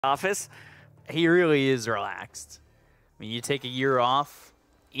office. He really is relaxed. I mean, you take a year off.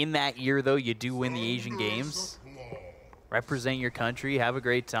 In that year, though, you do win the Asian Games. Represent your country, have a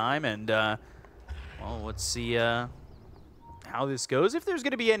great time, and, well, let's see how this goes. If there's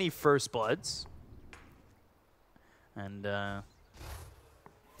going to be any first bloods. And,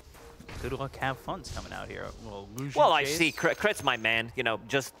 good luck, have fun's coming out here. Well, I see. Crit's my man. You know,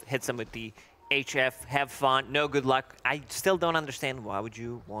 just hits him with the HF, have fun, no good luck. I still don't understand why would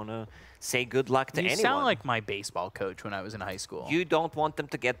you want to say good luck to anyone. You sound like my baseball coach when I was in high school. You don't want them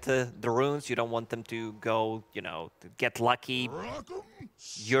to get the runes. You don't want them to go, you know, to get lucky.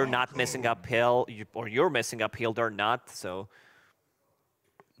 You're not missing uphill, or you're missing uphill, they're not, so.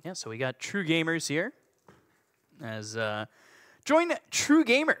 Yeah, so we got True Gamers here. As join True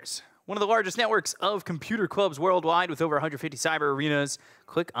Gamers, one of the largest networks of computer clubs worldwide with over 150 cyber arenas.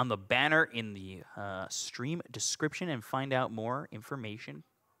 Click on the banner in the stream description and find out more information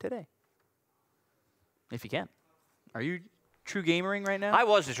today. If you can. Are you true gamering right now? I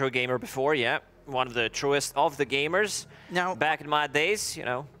was a true gamer before, yeah. One of the truest of the gamers. Now, back in my days, you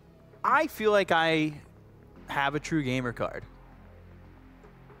know. I feel like I have a true gamer card.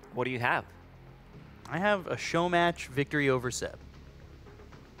 What do you have? I have a show match victory over Seb.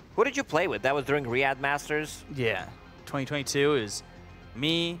 Who did you play with? That was during Riyadh Masters? Yeah. 2022 is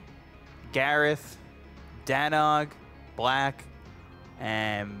me, Gareth, Danog, Black,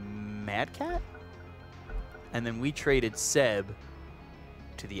 and Mad Cat? And then we traded Seb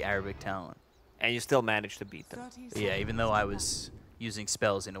to the Arabic talent. And you still managed to beat them. Yeah, even though I was using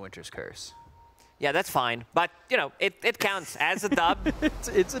spells into Winter's Curse. Yeah, that's fine. But, you know, it counts as a dub.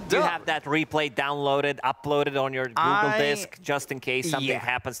 it's a dub. You have that replay downloaded, uploaded on your Google disk, just in case something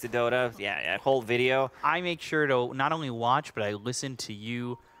happens to Dota. Yeah, whole video. I make sure to not only watch, but I listen to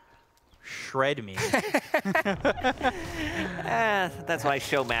you shred me. That's why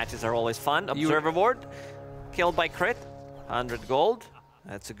show matches are always fun. Observer board, killed by crit, 100 gold.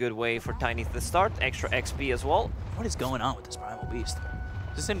 That's a good way for Tiny to start. Extra XP as well. What is going on with this Primal Beast?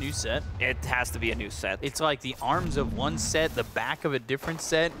 Is this a new set? It has to be a new set. It's like the arms of one set, the back of a different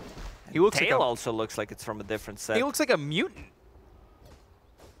set. He looks Tail like also looks like it's from a different set. He looks like a mutant.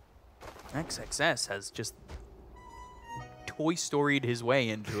 XXS has just Toy Story'd his way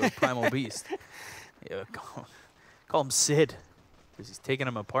into a Primal Beast. Yeah, call him Sid, because he's taking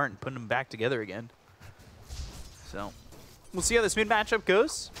them apart and putting them back together again. So, we'll see how this mid matchup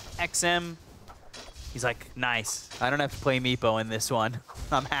goes. XM, he's like, nice. I don't have to play Meepo in this one.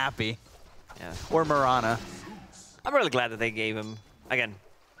 I'm happy. Yeah. Or Marana. I'm really glad that they gave him, again,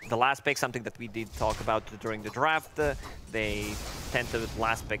 the last pick, something that we did talk about during the draft. They tend to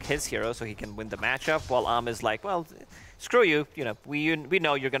last pick his hero so he can win the matchup, while is like, well, screw you. You know, we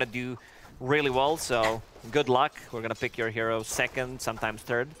know you're going to do really well, so good luck. We're going to pick your hero second, sometimes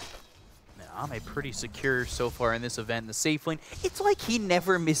third. Ame pretty secure so far in this event. The safe lane, it's like he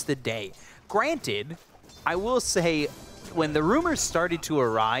never missed a day. Granted, I will say, when the rumors started to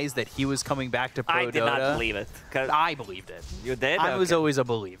arise that he was coming back to Pro Dota, I did not believe it. I believed it. You did? I was always a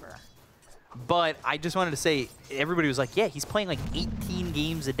believer. But I just wanted to say, everybody was like, yeah, he's playing like 18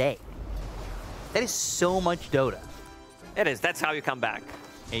 games a day. That is so much Dota. It is. That's how you come back.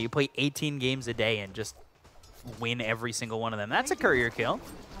 Yeah, you play 18 games a day and just win every single one of them. That's a career kill.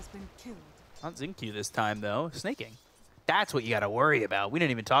 Not Zincu this time, though. Snaking. That's what you got to worry about. We didn't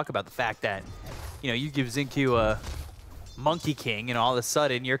even talk about the fact that, you know, you give Zincu a Monkey King, and all of a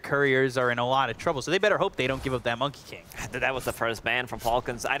sudden your couriers are in a lot of trouble. So they better hope they don't give up that Monkey King. That was the first ban from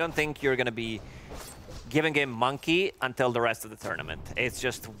Falcons. I don't think you're going to be giving him Monkey until the rest of the tournament. It's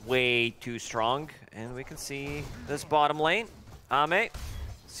just way too strong. And we can see this bottom lane. Ame,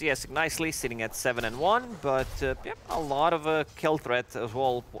 CS nicely, sitting at 7-1, but yep, a lot of kill threat as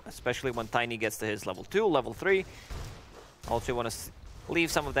well, especially when Tiny gets to his level 2, level 3. Also want to leave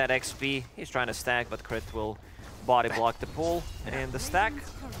some of that XP. He's trying to stack, but Crit will body block the pull and the stack.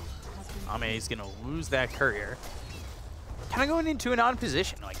 Ame's going to lose that courier. Kind of going into an odd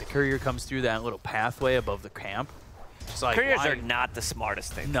position. Like, the courier comes through that little pathway above the camp. Just like, couriers are not the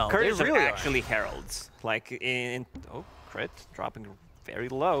smartest thing. No, couriers they really are actually heralds. Like, oh, Crit dropping very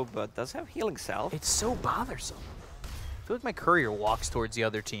low, but does have healing salve. It's so bothersome. I feel like my courier walks towards the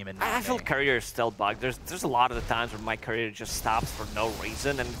other team, and I feel courier is still bugged. There's a lot of the times where my courier just stops for no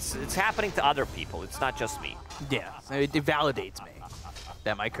reason, and it's happening to other people. It's not just me. Yeah, it validates me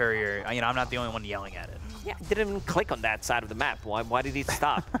that my courier, you know, I'm not the only one yelling at it. Yeah, it didn't even click on that side of the map. Why did he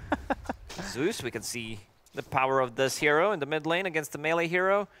stop? Zeus, we can see the power of this hero in the mid lane against the melee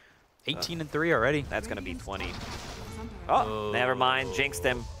hero. 18-3 already. That's gonna be 20. Oh, never mind. Jinxed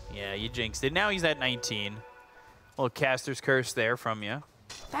him. Yeah, you jinxed it. Now he's at 19. Little caster's curse there from you.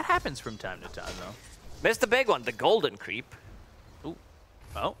 That happens from time to time, though. Missed the big one, the golden creep. Ooh.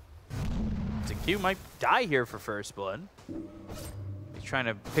 Oh. Q might die here for first blood. He's trying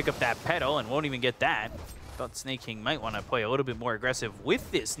to pick up that pedal and won't even get that. Thought Snake King might want to play a little bit more aggressive with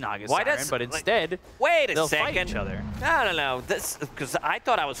this Naga Siren, but instead, wait a they'll second. fight each other. No. This, because I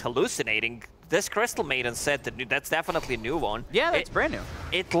thought I was hallucinating. This Crystal Maiden said that that's definitely a new one. Yeah, that's brand new.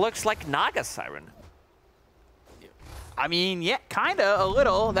 It looks like Naga Siren. I mean, yeah, kinda, a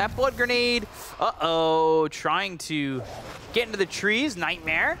little. That blood grenade, uh-oh, trying to get into the trees,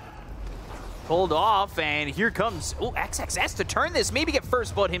 Nightmare. Pulled off, and here comes, oh, XXS to turn this, maybe get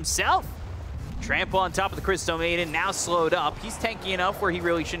first blood himself. Trample on top of the Crystal Maiden, now slowed up. He's tanky enough where he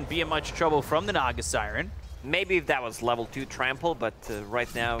really shouldn't be in much trouble from the Naga Siren. Maybe if that was level 2 trample, but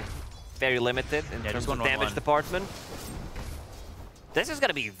right now, very limited in terms of damage department. This is going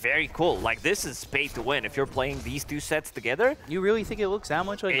to be very cool. Like, this is pay to win if you're playing these two sets together. You really think it looks that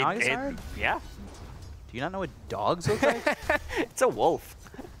much like Naga Siren? Yeah. Do you not know what dogs look like? It's a wolf.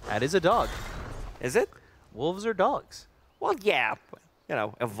 That is a dog. Is it? Wolves are dogs. Well, yeah. You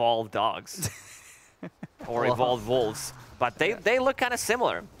know, evolved dogs. Or evolved wolves. But they look kind of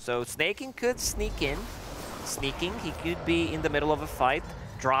similar. So Snaking could sneak in. Sneaking, he could be in the middle of a fight,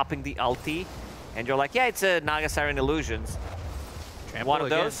 dropping the ulti. And you're like, yeah, it's a Naga Siren Illusions. Trample one of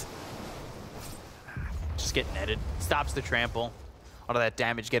again. those. Just get netted. Stops the trample. All of that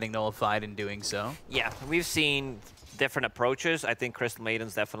damage getting nullified in doing so. Yeah, we've seen different approaches. I think Crystal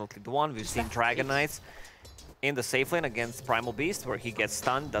Maiden's definitely the one. We've seen Dragon Knights in the safe lane against Primal Beast, where he gets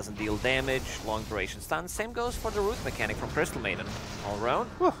stunned, doesn't deal damage, long duration stun. Same goes for the root mechanic from Crystal Maiden. All around,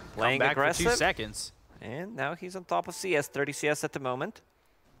 playing back aggressive. For 2 seconds. And now he's on top of CS, 30 CS at the moment.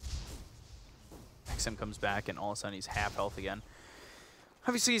 XM comes back, and all of a sudden he's half health again.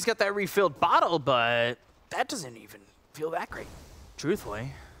 Obviously, he's got that refilled bottle, but that doesn't even feel that great,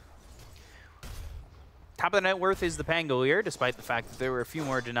 truthfully. Top of the net worth is the Pangolier, despite the fact that there were a few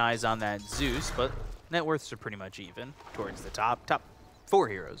more denies on that Zeus, but net worths are pretty much even towards the top. Top 4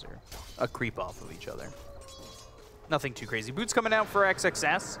 heroes are a creep off of each other. Nothing too crazy. Boots coming out for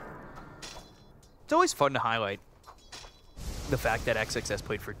XXS. It's always fun to highlight the fact that XXS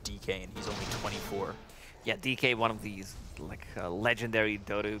played for DK and he's only 24. Yeah, DK, one of these like legendary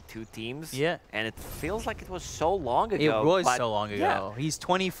Dota 2 teams. Yeah. And it feels like it was so long ago. It was so long ago. Yeah. He's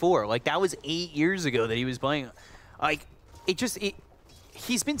 24. Like, that was 8 years ago that he was playing. Like,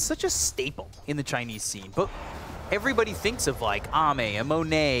 he's been such a staple in the Chinese scene. But everybody thinks of, like, Ame and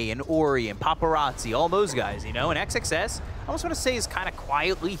Monet and Ori and Paparazzi, all those guys, you know? And XXS, I almost want to say, is kind of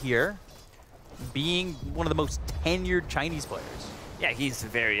quietly here, being one of the most tenured Chinese players. Yeah, he's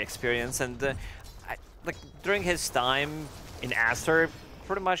very experienced. And like during his time in Acer,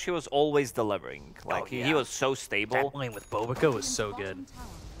 pretty much he was always delivering. Like he was so stable. That lane with Bobica was so good.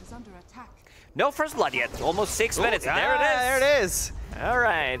 No first blood yet. Almost 6 minutes. There it is. There it is. All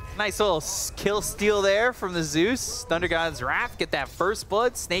right. Nice little kill steal there from the Zeus. Thunder God's Wrath. Get that first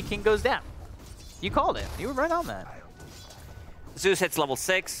blood. Snake King goes down. You called it. You were right on that. Zeus hits level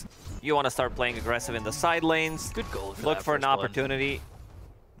 6. You want to start playing aggressive in the side lanes. Good gold. Look for an opportunity.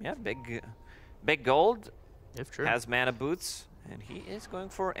 Yeah, big gold. If true. Has mana boots, and he is going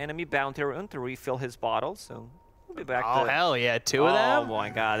for enemy bounty rune to refill his bottle. So we'll be back. Oh hell yeah, 2 of them. Oh my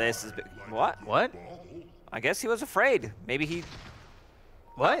god, this is big. What? What? I guess he was afraid. Maybe he.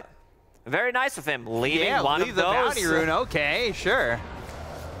 What? Very nice of him leaving one of the those. Bounty rune. Okay, sure.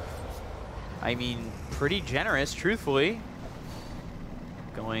 I mean, pretty generous, truthfully.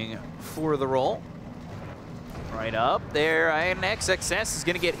 Going for the roll. Right up there, and XXS is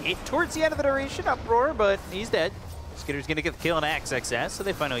going to get hit towards the end of the duration. Uproar, but he's dead. Skitter's going to get the kill on XXS, so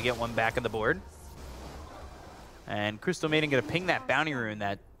they finally get one back on the board. And Crystal Maiden going to ping that bounty rune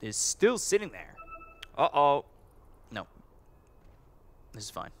that is still sitting there. Uh-oh. No. This is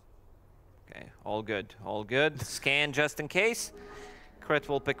fine. Okay, all good, all good. Scan just in case. Crit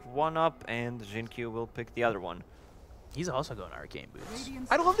will pick one up, and Jinkyu will pick the other one. He's also going Arcane Boots.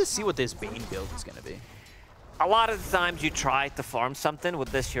 I'd love to see what this Bane build is going to be. A lot of the times you try to farm something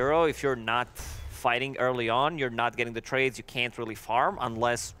with this hero. If you're not fighting early on, you're not getting the trades, you can't really farm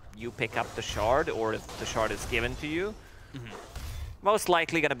unless you pick up the shard or if the shard is given to you. Most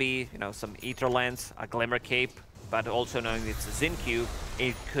likely gonna be, you know, some Ether Lens, a Glimmer Cape, but also knowing it's a Xinqiu,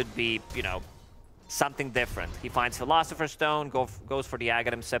 it could be, you know, something different. He finds Philosopher's Stone, goes for the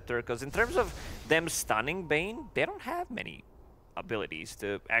Aghanim Scepter, because in terms of them stunning Bane, they don't have many abilities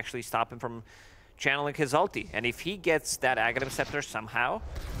to actually stop him from channeling his ulti. And if he gets that Aghanim Scepter somehow...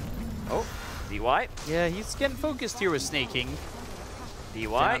 Oh, DY. Yeah, he's getting focused here with Snake King. DY.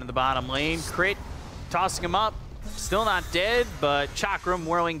 Down in the bottom lane. Crit, tossing him up. Still not dead, but Chakram,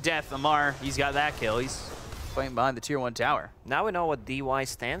 Whirling Death, Amar, he's got that kill. He's fighting behind the tier 1 tower. Now we know what DY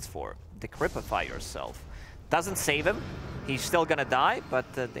stands for. Decrypify yourself. Doesn't save him. He's still gonna die,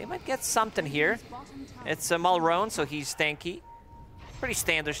 but they might get something here. It's a Malrone, so he's tanky. Pretty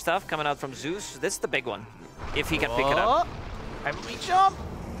standard stuff coming out from Zeus. This is the big one, if he can pick it up. Heavily jump.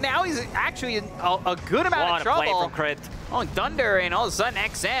 Now he's actually in a good amount of trouble. What a play from Crit. Oh, Thunder, and all of a sudden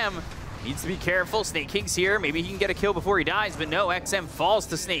XM needs to be careful. Snake King's here. Maybe he can get a kill before he dies, but no, XM falls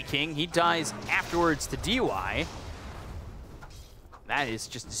to Snake King. He dies afterwards to DY. That is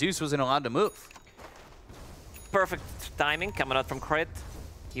just, Zeus wasn't allowed to move. Perfect timing coming out from Crit.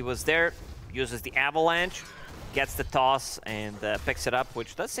 He was there, uses the Avalanche, gets the toss, and picks it up,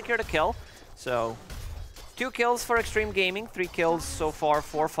 which does secure the kill. So 2 kills for Xtreme Gaming, 3 kills so far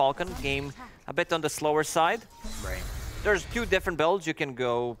for Falcon. Game a bit on the slower side. Right. There's 2 different builds. You can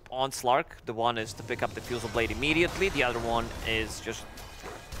go on Slark. The one is to pick up the Fusel Blade immediately. The other one is just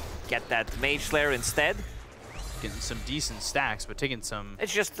get that Mage Slayer instead. Getting some decent stacks, but taking some...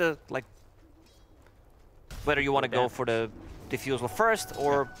 It's just like whether you want to go for the Diffusal first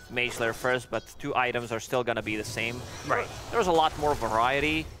or Mage Slayer first, but 2 items are still going to be the same. Right. There's a lot more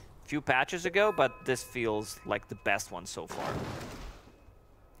variety a few patches ago, but this feels like the best one so far.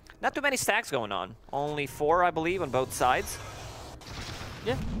 Not too many stacks going on. Only 4, I believe, on both sides.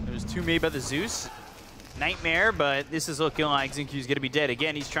 Yeah, there's 2 made by the Zeus. Nightmare, but this is looking like Xinku's going to be dead.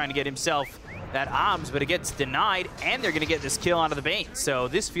 Again, he's trying to get himself that Obs, but it gets denied, and they're going to get this kill out of the Bane. So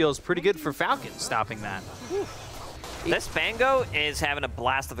this feels pretty good for Falcons, stopping that. Whew. This Pango is having a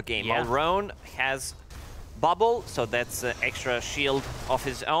blast of a game. Yeah. Malrone has Bubble, so that's an extra shield of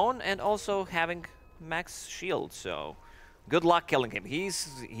his own, and also having max shield, so good luck killing him. He's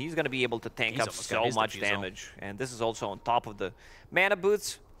going to be able to tank up so much damage, and this is also on top of the Mana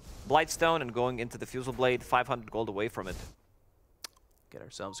Boots, Blightstone, and going into the Fusel Blade, 500 gold away from it. Get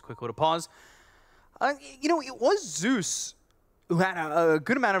ourselves a quick little pause. You know, it was Zeus who had a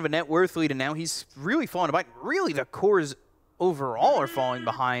good amount of a net worth lead, and now he's really falling behind. Really, the cores overall are falling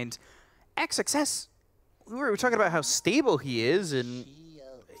behind. XXS, we were talking about how stable he is, and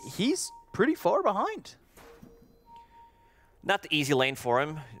he's pretty far behind. Not the easy lane for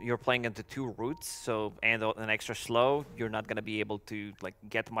him. You're playing into 2 roots, so and an extra slow. You're not going to be able to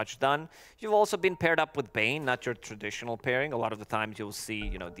get much done. You've also been paired up with Bane, not your traditional pairing. A lot of the times you'll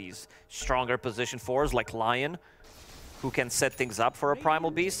see, these stronger position 4s like Lion, who can set things up for a Primal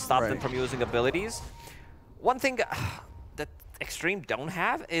Beast, stop them from using abilities. One thing that Xtreme don't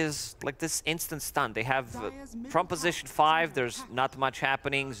have is this instant stun. They have from position 5, there's not much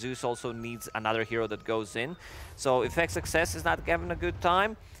happening. Zeus also needs another hero that goes in. So if XXS is not having a good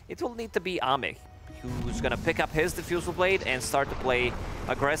time, it will need to be Ame, who's going to pick up his Diffusal Blade and start to play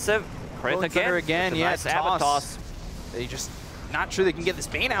aggressive. Crit again. Yeah, nice toss. They just not sure they can get this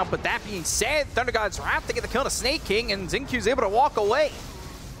Bane out, but that being said, Thunder God's Wrath to get the kill to Snake King, and Xinku's able to walk away.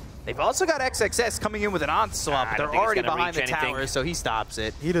 They've also got XXS coming in with an onslaught, but they're already behind the tower, so he stops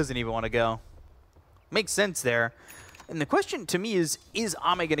it. He doesn't even want to go. Makes sense there. And the question to me is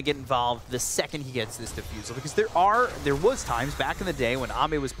Ame going to get involved the second he gets this Diffusal? Because there was times back in the day when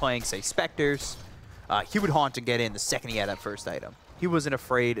Ame was playing, say, Spectres, he would haunt and get in the second he had that first item. He wasn't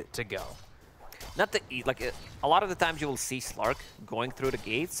afraid to go. Not the a lot of the times you will see Slark going through the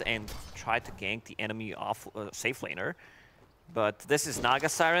gates and try to gank the enemy off safe laner. But this is Naga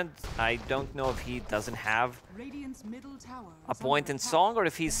Siren. I don't know if he doesn't have a point in Song or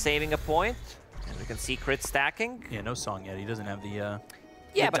if he's saving a point. And we can see Crit stacking. Yeah, no Song yet. He doesn't have the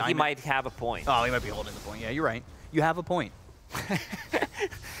yeah, but he might have a point. Oh, he might be holding the point. Yeah, you're right. You have a point.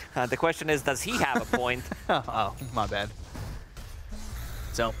 The question is, does he have a point? Oh, my bad.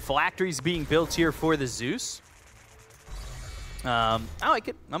 So, Phylactery's being built here for the Zeus. I like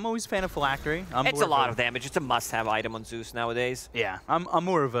it. I'm always a fan of Phylactery. It's a lot of damage. It's a must-have item on Zeus nowadays. Yeah, I'm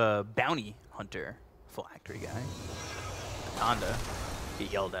more of a bounty hunter Phylactery guy. Honda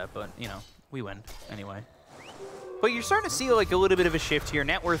get yelled at, but, we win anyway. But you're starting to see a little bit of a shift here.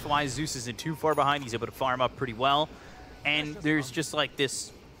 Net worth-wise, Zeus isn't too far behind. He's able to farm up pretty well. And there's just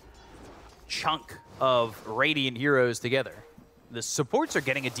this chunk of Radiant heroes together. The supports are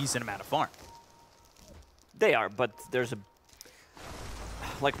getting a decent amount of farm. They are, but there's a...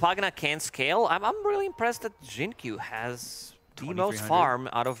 Pagana can't scale. I'm really impressed that Xinku has the most farm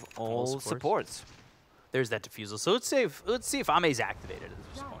out of all supports. There's that Diffusal. So let's see if Ame's activated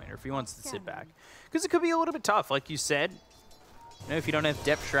at this point, or if he wants to sit back. Because it could be a little bit tough, like you said. If you don't have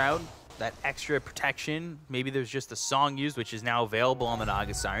Depth Shroud, that extra protection, maybe there's just a Song used, which is now available on the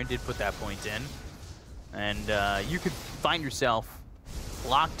Naga Siren. Did put that point in. And you could find yourself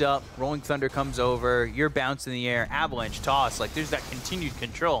locked up, Rolling Thunder comes over, you're bounced in the air, Avalanche toss. Like, there's that continued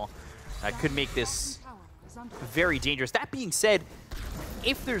control that could make this very dangerous. That being said,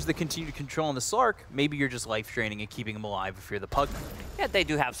 if there's the continued control on the Slark, maybe you're just life draining and keeping him alive if you're the Pugna. Yeah, they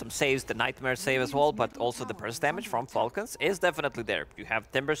do have some saves, the Nightmare save as well, but also the burst damage from Falcons is definitely there. You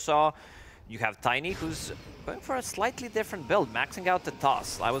have Timbersaw, you have Tiny, who's going for a slightly different build, maxing out the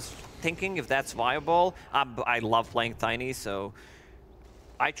toss. I was thinking if that's viable. I love playing Tiny, so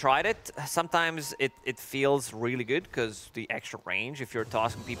I tried it. Sometimes it feels really good because the extra range if you're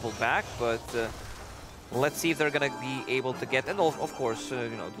tossing people back, but let's see if they're going to be able to get, and of course, you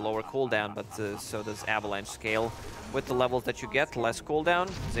know, the lower cooldown, but so does Avalanche scale. With the levels that you get, less cooldown.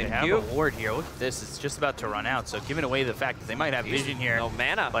 They have a ward here. Look at this. It's just about to run out, so giving away the fact that they might have vision here. No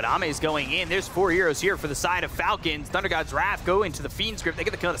mana. But Ame's going in. There's 4 heroes here for the side of Falcons. Thunder God's Wrath go into the Fiend's Grip. They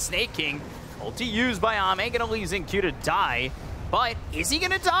get the kill of the Snake King. Ulti used by Ame. Gonna leave Xinq to die. But is he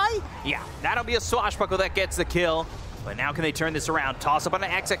gonna die? Yeah, that'll be a swashbuckle that gets the kill. But now can they turn this around? Toss up on an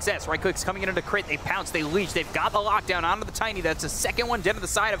XXS. Right click's coming in into crit. They pounce, they leech. They've got the lockdown onto the Tiny. That's the second one dead to the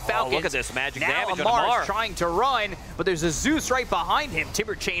side of Falcons. Oh, look at this magic damage now on Amar. trying to run, but there's a Zeus right behind him.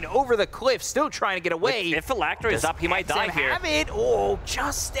 Timber Chain over the cliff, still trying to get away. If Phylactery is up, he might die here. Have it. Oh,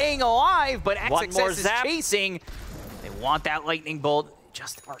 just staying alive, but One more XXS is zap. chasing. They want that lightning bolt.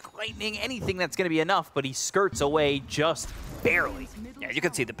 Just arc lightning, anything that's going to be enough, but he skirts away just barely. Yeah, you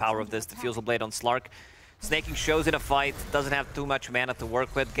can see the power of this Diffusal Blade on Slark. Snaking shows in a fight, doesn't have too much mana to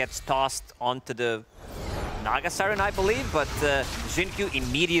work with, gets tossed onto the Naga Siren, I believe, but Xinq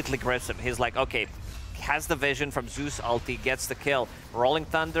immediately grips him. He's like, okay, has the vision from Zeus ulti, gets the kill. Rolling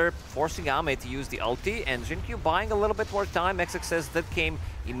Thunder forcing Ame to use the ulti, and Xinq buying a little bit more time. XXS that came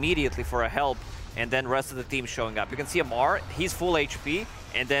immediately for a help, and then rest of the team showing up. You can see Amar, he's full HP,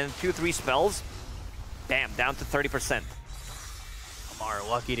 and then 2-3 spells, bam, down to 30%. Amar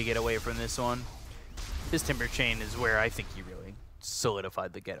lucky to get away from this one. His Timber Chain is where I think he really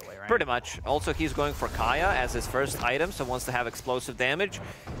solidified the getaway, right? Pretty much. Also, he's going for Kaya as his first item, so wants to have explosive damage.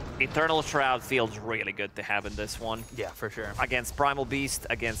 Eternal Shroud feels really good to have in this one. Yeah, for sure. Against Primal Beast,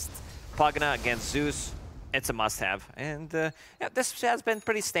 against Pugna, against Zeus, it's a must-have. And yeah, this has been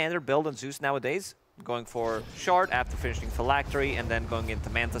pretty standard build on Zeus nowadays. Going for shard after finishing Phylactery, and then going into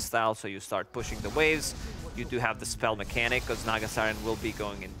Manta style, so you start pushing the waves. You do have the spell mechanic, because Naga Siren will be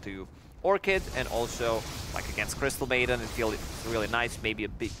going into Orchid, and also like against Crystal Maiden, it feels really nice. Maybe a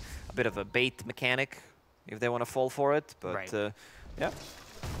bit of a bait mechanic if they want to fall for it, but right. Yeah,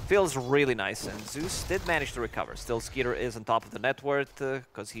 feels really nice. And Zeus did manage to recover. Still, Skeeter is on top of the net worth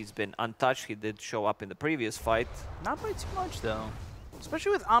because he's been untouched. He did show up in the previous fight. Not by too much though,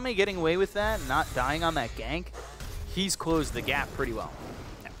 especially with Ame getting away with that, and not dying on that gank. He's closed the gap pretty well.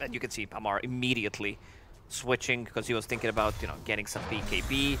 Yeah, and you can see Amar immediately switching because he was thinking about, you know, getting some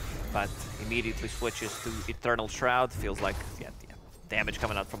BKB, but immediately switches to Eternal Shroud. Feels like damage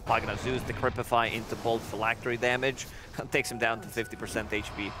coming out from Pugna. Zeus, the Cripify into bold Phylactery damage, takes him down to 50%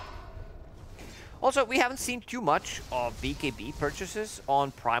 HP. Also, we haven't seen too much of BKB purchases on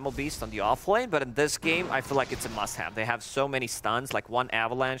Primal Beast on the offlane, but in this game, I feel like it's a must-have. They have so many stuns, like one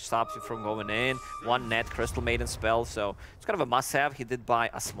Avalanche stops you from going in, one net Crystal Maiden spell, so it's kind of a must-have. He did buy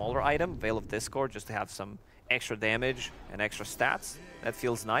a smaller item, Veil of Discord, just to have some extra damage and extra stats. That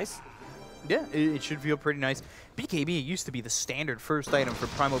feels nice. Yeah, it should feel pretty nice. BKB used to be the standard first item for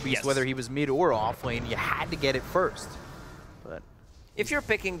Primal Beast, whether he was mid or offlane. You had to get it first. But if you're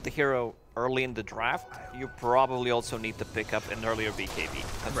picking the hero early in the draft, you probably also need to pick up an earlier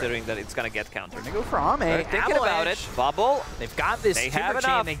BKB, considering that it's going to get countered. They go for Ame. Thinking about it. Bubble. They've got this. They have Timber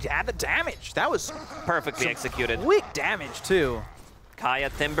Chain. enough. They had the damage. That was perfectly executed. Quick damage, too. Kaya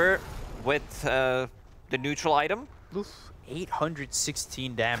Timber with the neutral item. Oof.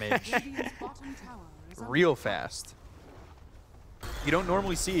 816 damage. Real fast. You don't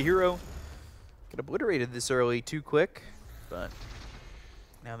normally see a hero get obliterated this early too quick, but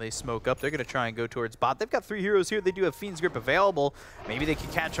now they smoke up. They're going to try and go towards bot. They've got 3 heroes here. They do have Fiend's Grip available. Maybe they can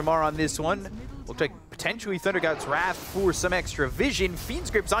catch Amar on this one. Looks like potentially Thunder God's Wrath for some extra vision.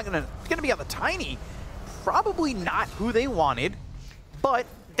 Fiend's Grip's not going to be on the Tiny. Probably not who they wanted, but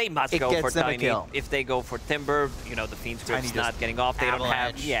they must go for Tiny. If they go for Timber, you know, the Fiend's Grip's not getting off. They don't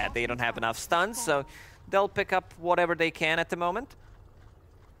have, they don't have enough stuns, so they'll pick up whatever they can at the moment.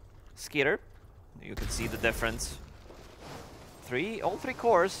 Skeeter, you can see the difference. All three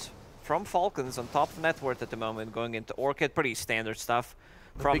cores from Falcons on top of net worth at the moment, going into Orchid. Pretty standard stuff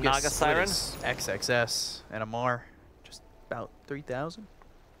from Naga Siren. XXS and Amar, just about 3,000.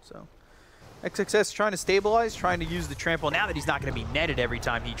 So XXS trying to stabilize, trying to use the trample. Now that he's not going to be netted every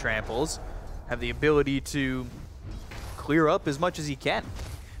time he tramples, have the ability to clear up as much as he can.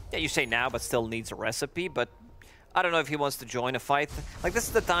 Yeah, you say now, but still needs a recipe, but I don't know if he wants to join a fight. Like, this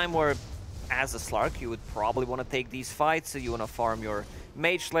is the time where, as a Slark, you would probably want to take these fights, so you want to farm your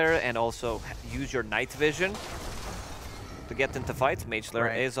Mage Slayer and also use your Night Vision to get into fights. Mage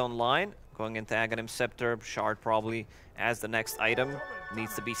Slayer is online, going into Aghanim Scepter, Shard probably as the next item.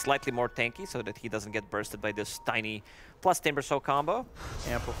 Needs to be slightly more tanky so that he doesn't get bursted by this tiny plus Timber Soul combo.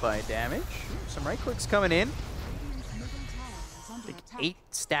 Amplify damage. Some right clicks coming in. Like 8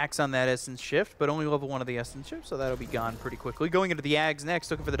 stacks on that Essence Shift, but only level 1 of the Essence Shift, so that'll be gone pretty quickly. Going into the Ags next,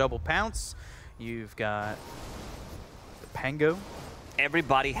 looking for the double pounce. You've got the Pango.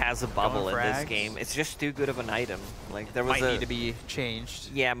 Everybody has a bubble in this game. It's just too good of an item. Like, there was might need to be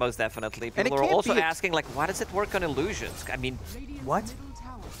changed. Yeah, most definitely. People are also asking, like, why does it work on illusions? I mean, what?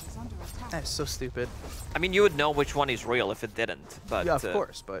 That's so stupid. I mean, you would know which one is real if it didn't. But yeah, of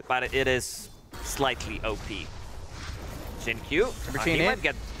course, but it is slightly OP. Jin Q, he might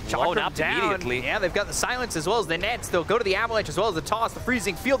get blown up immediately. Yeah, they've got the silence as well as the nets. They'll go to the avalanche as well as the toss, the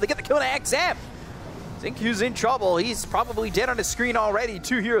freezing field. They get the kill to XM. Xinkyu's in trouble. He's probably dead on his screen already.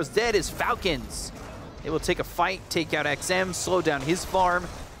 2 heroes dead is Falcons. They will take a fight, take out XM, slow down his farm,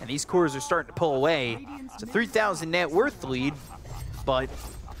 and these cores are starting to pull away. It's a 3,000 net worth lead, but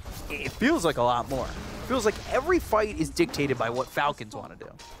it feels like a lot more. It feels like every fight is dictated by what Falcons want to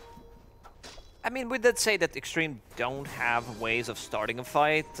do. I mean, we did say that Xtreme don't have ways of starting a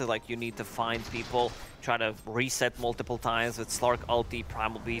fight. Like, you need to find people, try to reset multiple times with Slark ulti,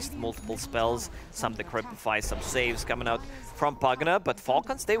 Primal Beast, multiple spells, some Decryptify, some saves coming out from Pugna. But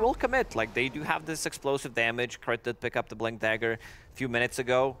Falcons, they will commit. Like, they do have this explosive damage. Crit did pick up the Blink Dagger a few minutes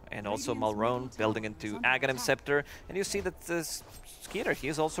ago, and also Malrone building into Aghanim Scepter. And you see that this Skeeter, he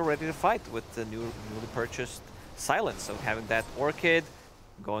is also ready to fight with the newly purchased Silence. So having that Orchid,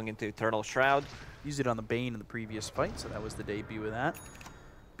 going into Eternal Shroud. Used it on the Bane in the previous fight, so that was the debut of that.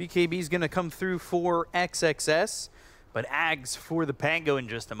 BKB's going to come through for XXS, but Ags for the Pango in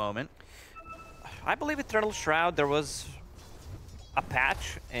just a moment. I believe Eternal Shroud, there was a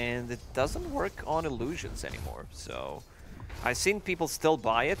patch, and it doesn't work on illusions anymore. So I've seen people still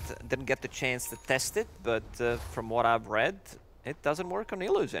buy it, didn't get the chance to test it, but from what I've read, it doesn't work on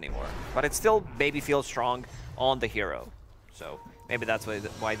illus anymore. But it still maybe feels strong on the hero. So maybe that's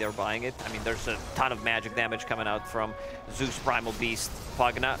why they're buying it. I mean, there's a ton of magic damage coming out from Zeus Primal Beast,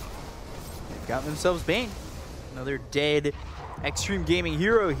 Pugna. They've got themselves Bane. Another dead Xtreme Gaming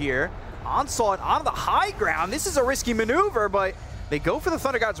hero here. Onslaught on the high ground. This is a risky maneuver, but they go for the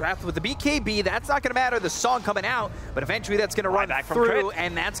Thunder God's Wrath with the BKB. That's not going to matter. The song coming out, but eventually that's going to run back through,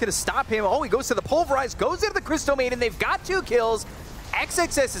 and that's going to stop him. Oh, he goes to the Pulverize, goes into the Crystal Maiden. They've got 2 kills.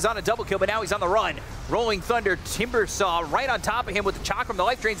 XXS is on a double kill, but now he's on the run. Rolling Thunder, Timbersaw right on top of him with the Chakram. The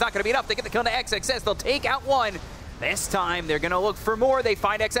life drain's not going to be enough. They get the kill to XXS. They'll take out 1. This time, they're going to look for more. They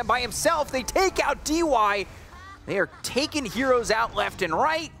find XM by himself. They take out DY. They are taking heroes out left and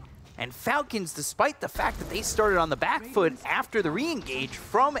right. And Falcons, despite the fact that they started on the back foot after the re-engage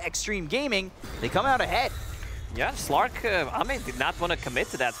from Xtreme Gaming, they come out ahead. Yeah, Slark, Ame did not want to commit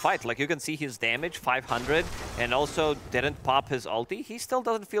to that fight. Like, you can see his damage, 500, and also didn't pop his ulti. He still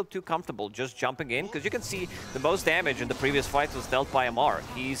doesn't feel too comfortable just jumping in, because you can see the most damage in the previous fight was dealt by Amar.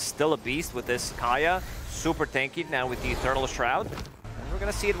 He's still a beast with this Kaya, super tanky now with the Eternal Shroud. And we're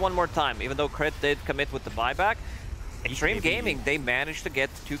going to see it one more time, even though Crit did commit with the buyback. Xtreme Gaming, they managed to get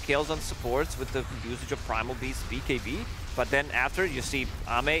 2 kills on supports with the usage of Primal Beast BKB, but then after, you see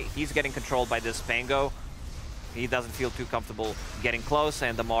Ame, he's getting controlled by this Pango. He doesn't feel too comfortable getting close,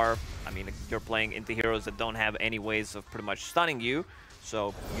 and Amar, I mean, you're playing into heroes that don't have any ways of pretty much stunning you,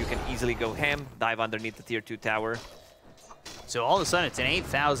 so you can easily go ham, dive underneath the tier 2 tower. So all of a sudden, it's an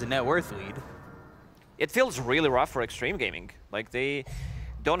 8,000 net worth lead. It feels really rough for Xtreme Gaming. Like, they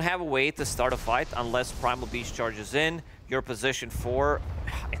don't have a way to start a fight unless Primal Beast charges in. Your position 4,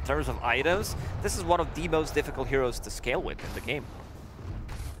 in terms of items, this is one of the most difficult heroes to scale with in the game.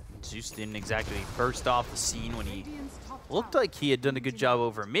 Zeus didn't exactly burst off the scene when he looked like he had done a good job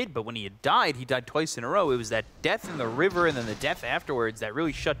over mid, but when he died twice in a row. It was that death in the river and then the death afterwards that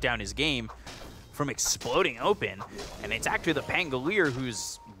really shut down his game from exploding open. And it's actually the Pangolier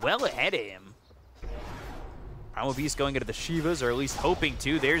who's well ahead of him. Primal Beast going into the Shivas, or at least hoping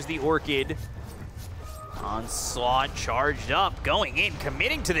to. There's the Orchid. Onslaught charged up, going in,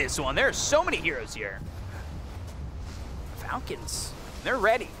 committing to this one. There are so many heroes here. Falcons, they're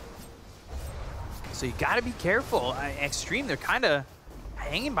ready. So you gotta be careful. Xtreme, they're kind of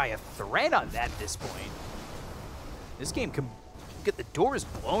hanging by a thread on that at this point. This game can get the doors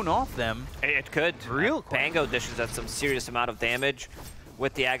blown off them. It could. Real quick. Pango dishes out some serious amount of damage.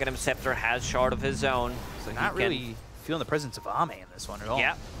 With the Aghanim Scepter, has Shard of his own. So not really feeling the presence of Ame in this one at all.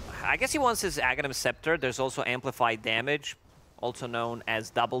 Yeah, I guess he wants his Aghanim Scepter. There's also Amplified Damage, also known as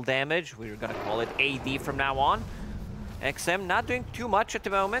Double Damage. We're going to call it AD from now on. XM not doing too much at the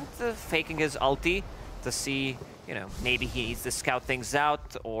moment, faking his ulti to see, you know, maybe he needs to scout things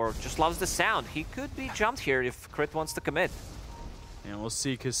out or just loves the sound. He could be jumped here if Crit wants to commit. And we'll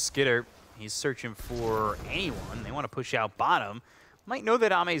see, because Skitter, he's searching for anyone. They want to push out bottom. Might know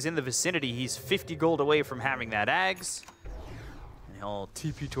that Ame's in the vicinity. He's 50 gold away from having that Ags. And he'll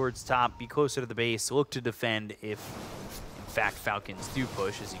TP towards top, be closer to the base, look to defend if, in fact, Falcons do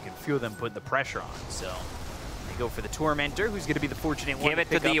push, as you can feel them putting the pressure on. So they go for the Tormentor, who's going to be the fortunate one Give it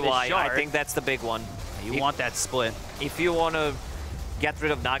to to pick up DY. this shard. I think that's the big one. You want that split. If you want to get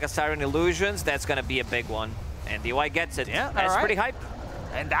rid of Naga Siren Illusions, that's going to be a big one. And DY gets it. Yeah, that's pretty hype.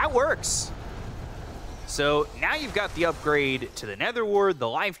 And that works. So now you've got the upgrade to the Nether Ward, the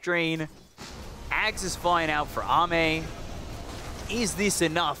Life Drain. Ags is flying out for Ame. Is this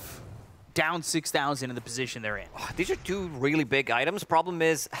enough? Down 6,000 in the position they're in. These are two really big items. Problem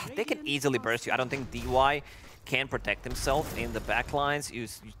is, they can easily burst you. I don't think DY can protect himself in the backlines.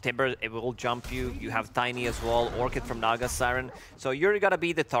 Timber, it will jump you. You have Tiny as well, Orchid from Naga Siren. So you're gonna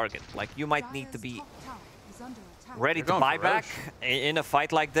be the target. Like, you might need to be ready to buy back in a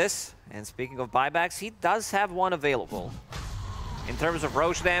fight like this. And speaking of buybacks, he does have one available. In terms of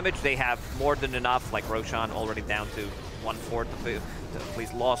Roche damage, they have more than enough. Like Roshan already down to 1/4 of it, at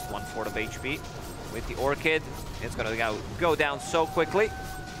least lost 1/4 of HP. With the Orchid, it's gonna go down so quickly.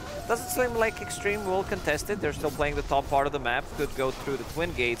 Doesn't seem like Xtreme will contest it. They're still playing the top part of the map. Could go through the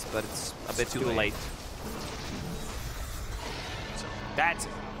Twin Gates, but it's a bit too late. So that's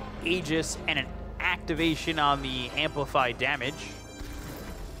Aegis and an activation on the amplified damage.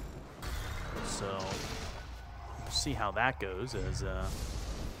 So we'll see how that goes, as you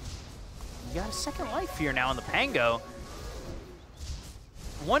got a second life here now on the Pango.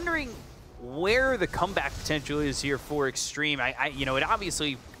 Wondering where the comeback potential is here for Xtreme. You know, it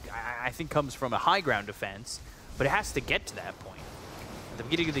obviously, I think, comes from a high ground defense, but it has to get to that point. At the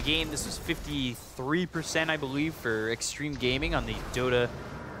beginning of the game, this was 53%, I believe, for Xtreme Gaming on the Dota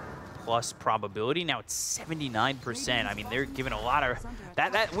plus probability. Now it's 79%. I mean, they're giving a lot of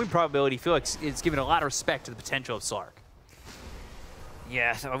that win probability. I feel like it's giving a lot of respect to the potential of Slark.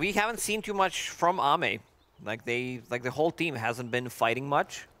 Yeah, so we haven't seen too much from Ame. Like the whole team hasn't been fighting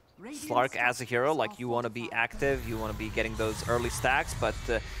much. Slark as a hero, like, you want to be active, you want to be getting those early stacks, but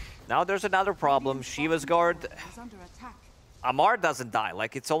now there's another problem. Shiva's guard, Amar doesn't die.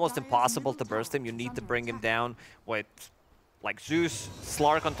 Like, it's almost impossible to burst him. You need to bring him down with, like, Zeus,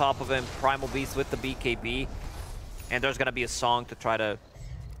 Slark on top of him, Primal Beast with the BKB, and there's gonna be a song to try to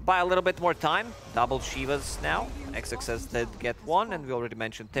buy a little bit more time. Double Shivas now. XXS did get one, and we already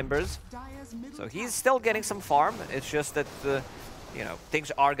mentioned Timbers. So he's still getting some farm. It's just that, you know,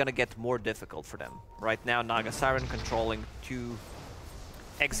 things are gonna get more difficult for them. Right now, Naga Siren controlling 2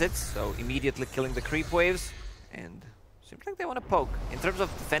 exits, so immediately killing the creep waves, and seems like they want to poke. In terms of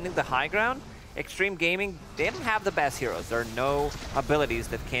defending the high ground, Xtreme Gaming, they don't have the best heroes. There are no abilities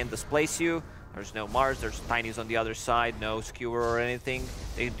that can displace you. There's no Mars, there's Tinies on the other side, no Skewer or anything.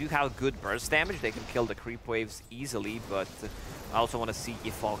 They do have good burst damage. They can kill the creep waves easily, but I also want to see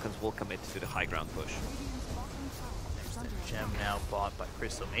if Falcons will commit to the high ground push. Gem now bought by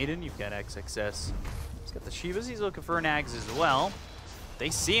Crystal Maiden. You've got XXS. He's got the Shivas. He's looking for an Ags as well. They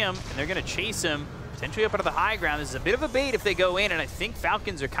see him, and they're going to chase him, potentially up onto the high ground. This is a bit of a bait if they go in, and I think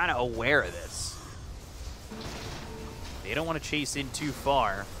Falcons are kind of aware of this. They don't want to chase in too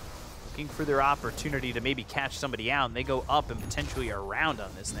far. Looking for their opportunity to maybe catch somebody out, and they go up and potentially around on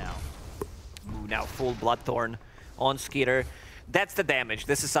this now. Ooh, now full Bloodthorn on Skeeter. That's the damage.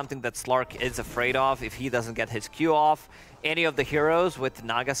 This is something that Slark is afraid of. If he doesn't get his Q off, any of the heroes with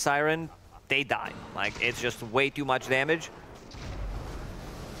Naga Siren, they die. Like, it's just way too much damage.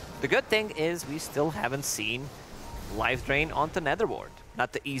 The good thing is we still haven't seen Life Drain onto Nether Ward.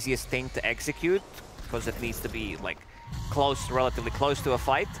 Not the easiest thing to execute, because it needs to be, like, close, relatively close to a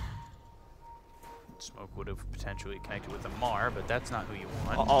fight. Smoke would have potentially connected with the Mar, but that's not who you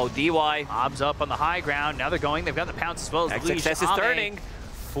want. Oh, DY. Mobs up on the high ground. Now they're going. They've got the pounce as well as the leash. XXS is turning.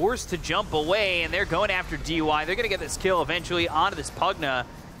 Forced to jump away, and they're going after DY. They're going to get this kill eventually onto this Pugna.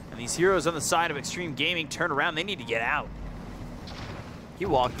 And these heroes on the side of Xtreme Gaming turn around. They need to get out. He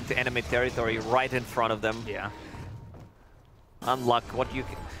walked into enemy territory right in front of them. Yeah. Unluck.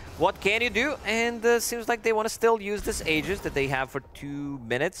 What can you do? And seems like they want to still use this Aegis that they have for 2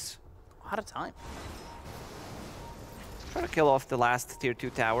 minutes. A lot of time. Trying to kill off the last tier 2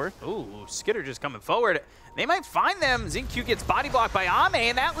 tower. Ooh, Skitter just coming forward. They might find them. Xingqiu gets body blocked by Ame,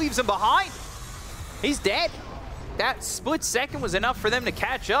 and that leaves him behind. He's dead. that split second was enough for them to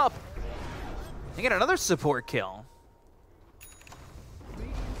catch up. They get another support kill.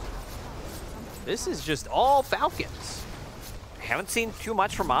 This is just all Falcons. Haven't seen too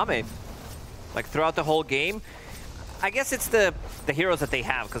much from Ame, like throughout the whole game. I guess it's the heroes that they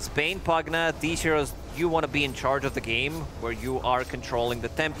have, because Bane, Pugna, these heroes, you want to be in charge of the game, where you are controlling the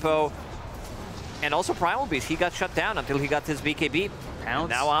tempo. And also Primal Beast, he got shut down until he got his BKB. Pounce.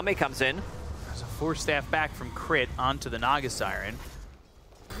 Now Ame comes in. There's a 4-staff back from Crit onto the Naga Siren.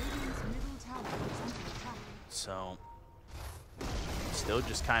 So, still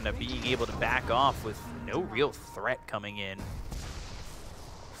just kind of being able to back off with no real threat coming in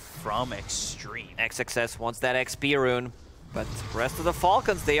from Xtreme. XXS wants that XP rune, but the rest of the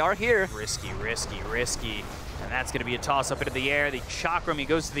Falcons, they are here. Risky, risky, risky. And that's going to be a toss up into the air. The Chakram, he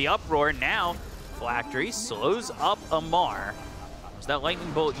goes to the Uproar. Now, Phylactery slows up Amar. Was that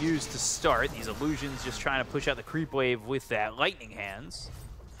Lightning Bolt used to start? These Illusions just trying to push out the creep wave with that Lightning Hands.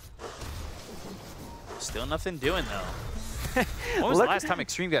 Still nothing doing, though. When was the last time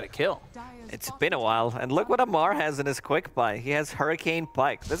Xtreme got a kill? It's been a while, and look what Amar has in his quick buy. He has Hurricane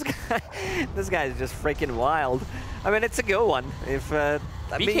Pike. This guy is just freaking wild. I mean, it's a good one. If I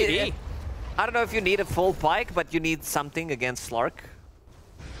mean, I don't know if you need a full Pike, but you need something against Slark.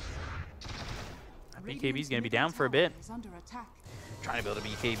 BKB's gonna be down for a bit. Trying to build a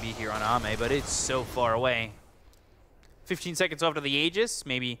BKB here on Ame, but it's so far away. 15 seconds after the Aegis,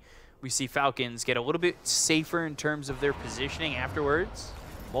 maybe we see Falcons get a little bit safer in terms of their positioning afterwards.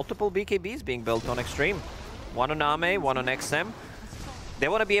 Multiple BKBs being built on Xtreme. One on Ame, one on XM. They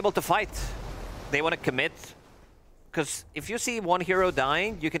want to be able to fight. They want to commit. Because if you see one hero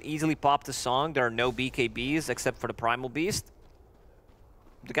dying, you can easily pop the song. There are no BKBs except for the Primal Beast.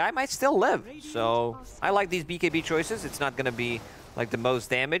 The guy might still live. So I like these BKB choices. It's not going to be like the most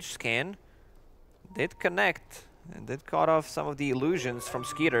damage scan. Did connect and did cut off some of the illusions from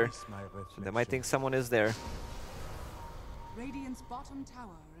Skeeter. So they might think someone is there. Radiant's bottom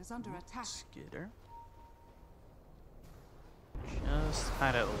tower is under attack. Skitter. Just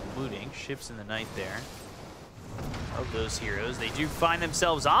kind of eluding. Ships in the night there. Of those heroes. They do find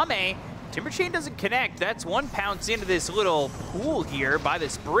themselves Ame. Timberchain doesn't connect. That's one pounce into this little pool here by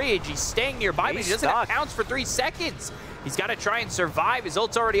this bridge. He's staying nearby, but he doesn't have pounce for 3 seconds. He's got to try and survive. His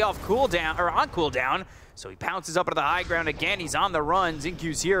ult's already off cooldown, or on cooldown. So he pounces up to the high ground again. He's on the run.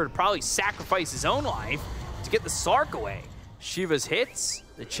 Zincu's here to probably sacrifice his own life to get the Slark away. Shiva's hits.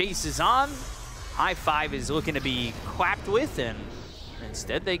 The chase is on. High five is looking to be clapped with, and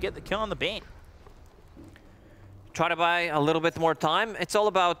instead they get the kill on the Bane. Try to buy a little bit more time. It's all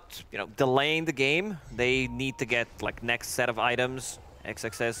about, you know, delaying the game. They need to get like next set of items.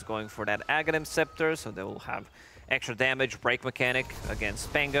 XXS is going for that Aghanim Scepter, so they will have extra damage. Break mechanic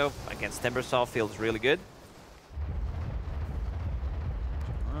against Pango, against Timbersaw feels really good.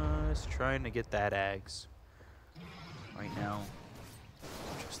 Just trying to get that Ags. Right now,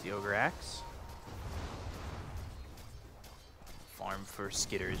 just the Ogre Axe. Farm for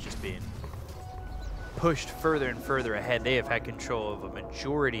Skitter has just been pushed further and further ahead. They have had control of a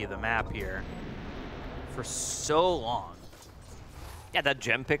majority of the map here for so long. Yeah, that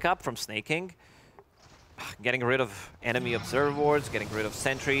gem pickup from Snaking, getting rid of enemy observer wards, getting rid of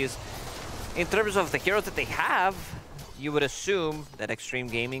sentries. In terms of the heroes that they have, you would assume that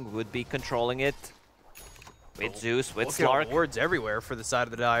Xtreme Gaming would be controlling it with Zeus, with Slark. Wards everywhere for the side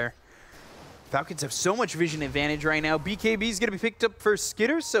of the Dire. Falcons have so much vision advantage right now. BKB is going to be picked up for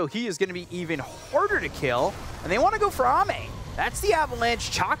Skitter, so he is going to be even harder to kill. And they want to go for Ame. That's the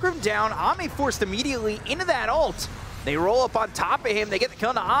Avalanche. Chakram down. Ame forced immediately into that ult. They roll up on top of him. They get the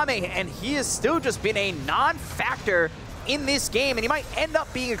kill on Ame, and he has still just been a non-factor in this game. And he might end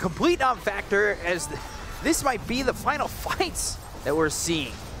up being a complete non-factor, as this might be the final fights that we're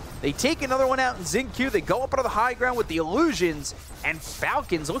seeing. They take another one out in Xincu. They go up onto the high ground with the illusions, and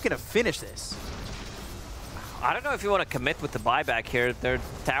Falcons looking to finish this. I don't know if you want to commit with the buyback here. Their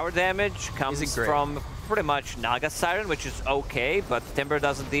tower damage comes from pretty much Naga Siren, which is okay, but Timber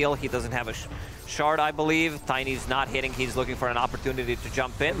doesn't deal. He doesn't have a shard, I believe. Tiny's not hitting. He's looking for an opportunity to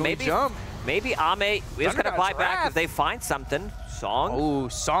jump in. Maybe Ame is going to buy back if they find something. Song. Oh,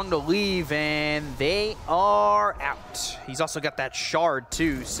 Song to leave, and they are out. He's also got that shard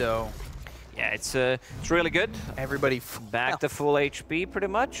too, so yeah, it's really good. Everybody back to full HP pretty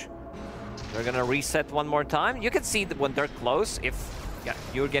much. They're gonna reset one more time. You can see that when they're close, if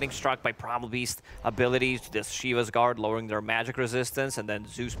you're getting struck by Primal Beast abilities, this Shiva's Guard lowering their magic resistance, and then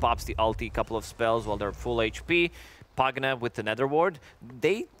Zeus pops the ulti, couple of spells while they're full HP. Pugna with the Nether Ward,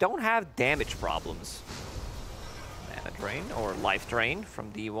 they don't have damage problems. Mana drain or life drain from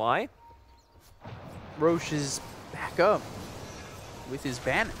DY. Roche is back up with his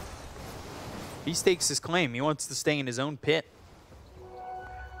banner. He stakes his claim. He wants to stay in his own pit.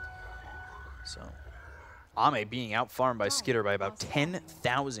 So, Ame being out-farmed by Skitter by about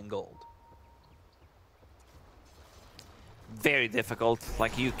 10,000 gold. Very difficult.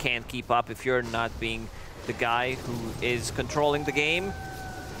 Like, you can't keep up if you're not being the guy who is controlling the game.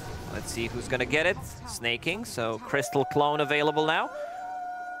 Let's see who's gonna get it. Snaking, so Crystal Clone available now.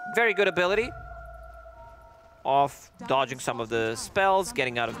 Very good ability of dodging some of the spells,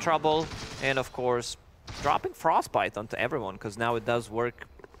 getting out of trouble, and of course, dropping Frostbite onto everyone, because now it does work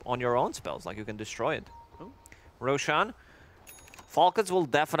on your own spells, like you can destroy it. Roshan. Falcons will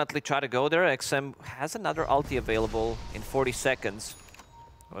definitely try to go there. XM has another ulti available in 40 seconds.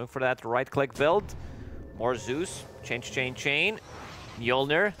 Going for that right-click build. More Zeus. Chain.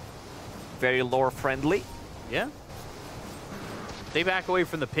 Mjolnir. Very lore-friendly. Yeah. They back away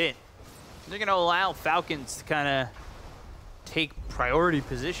from the pit. They're going to allow Falcons to kind of take priority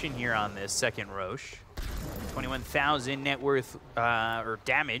position here on this second Roche. 21,000 net worth, or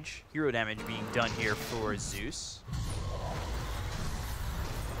damage, hero damage being done here for Zeus.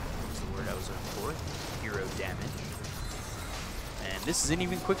 That's the word I was looking for, hero damage. And this is an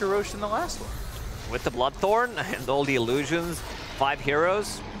even quicker Roche than the last one. With the Bloodthorn and all the illusions, 5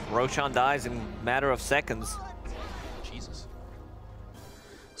 heroes, Roshan dies in a matter of seconds. Jesus.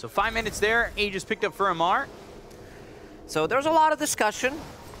 So 5 minutes there, Aegis picked up for Amar. So there's a lot of discussion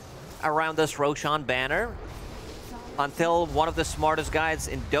around this Roshan banner until one of the smartest guys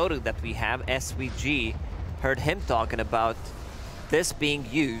in Dota that we have, SVG, heard him talking about this being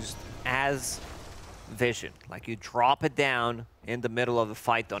used as vision. Like, you drop it down in the middle of the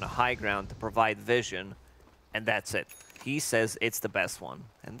fight on a high ground to provide vision, and that's it. He says it's the best one.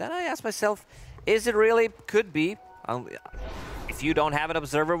 And then I ask myself, is it really? Could be. If you don't have an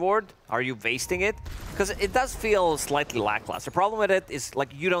observer ward, are you wasting it? Because it does feel slightly lackluster. The problem with it is, like,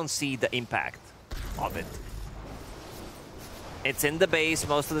 you don't see the impact of it. It's in the base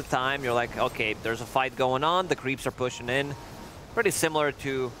most of the time. You're like, okay, there's a fight going on. The creeps are pushing in. Pretty similar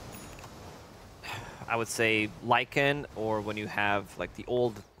to, I would say, Lycan, or when you have like the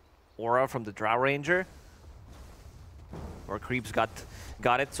old Aura from the Drow Ranger, where creeps got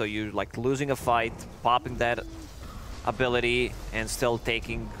it. So you're like losing a fight, popping that ability, and still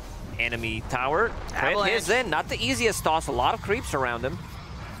taking enemy tower. Crit is in. Not the easiest toss. A lot of creeps around him.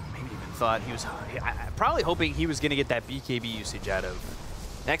 Thought he was probably hoping he was going to get that BKB usage out of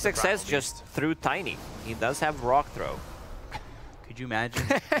XXS just threw Tiny. He does have rock throw. Could you imagine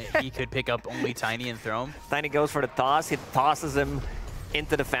if he could pick up only Tiny and throw him? Tiny goes for the toss. He tosses him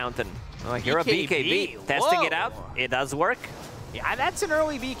into the fountain. Like, you're a BKB. Whoa. Testing it out. It does work. Yeah, that's an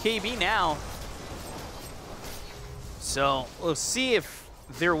early BKB now. So we'll see if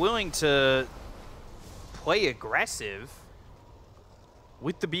they're willing to play aggressive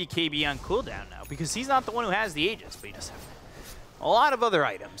with the BKB on cooldown now, because he's not the one who has the Aegis, but he does have a lot of other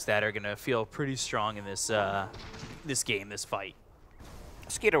items that are going to feel pretty strong in this this game, this fight.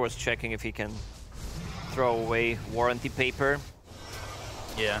 Skeeter was checking if he can throw away warranty paper.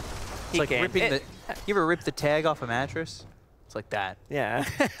 Yeah. It's He like can. ripping the... You ever rip the tag off a mattress? It's like that. Yeah.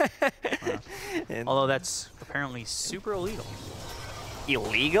 Although that's apparently super illegal.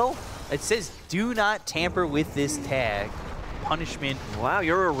 Illegal? It says, do not tamper with this tag. Punishment. Wow,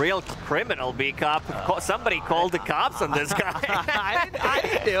 you're a real criminal, B-Cop. Somebody called the cops on this guy. I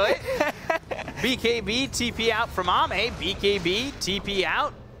didn't do it. BKB, TP out from Ame. BKB, TP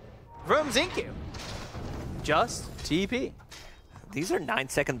out from Xinku. Just TP. These are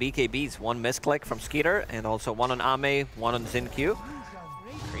 9-second BKBs. One misclick from Skeeter, and also one on Ame, one on Xinku.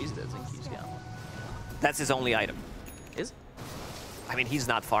 Crazy that Xinku's got one. That's his only item. Is it? I mean, he's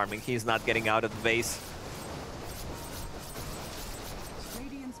not farming. He's not getting out of the base.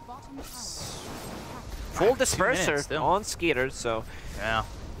 Radiant's bottom tower. Full disperser still. on Skeeter, so Yeah.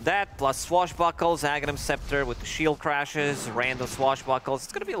 that plus swashbuckles, Aghanim Scepter with the shield crashes, random swashbuckles.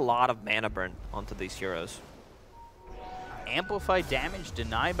 It's going to be a lot of mana burn onto these heroes. Amplified damage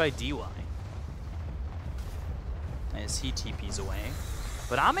denied by DY. As he TPs away.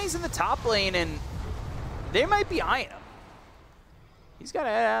 But Ame's in the top lane, and they might be eyeing him. He's got to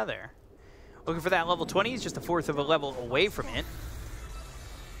head out of there. Looking for that level 20. He's just a fourth of a level away from it.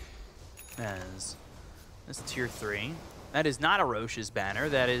 As this is tier 3. That is not a Roche's banner.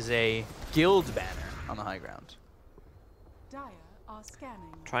 That is a guild banner on the high ground. Dire are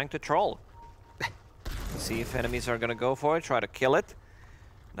scanning. Trying to troll. See if enemies are going to go for it, try to kill it.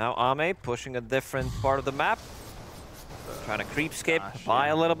 Now Ame pushing a different part of the map. Trying to creep skip, buy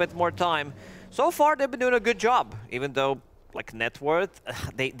a little bit more time. So far, they've been doing a good job, even though, like, net worth,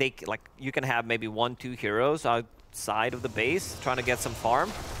 they like, you can have maybe 1-2 heroes out side of the base, trying to get some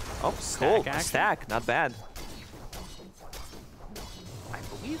farm. Oh, Stack cool. action. Stack, not bad. I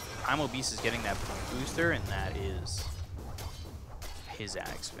believe Primal Beast is getting that booster, and that is his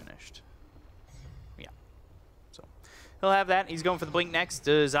axe finished. Yeah. So he'll have that. He's going for the blink next.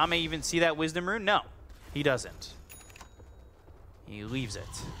 Does Ame even see that Wisdom Rune? No, he doesn't. He leaves it.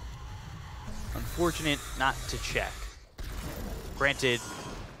 Unfortunate not to check. Granted,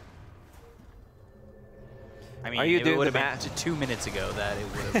 I mean, Are you it doing would the have been math? 2 minutes ago that it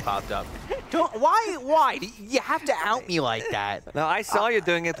would have popped up. Why? You have to out me like that. No, I saw you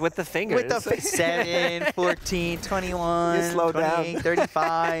doing it with the fingers. With the 7, 14, 21, You slow 28, down.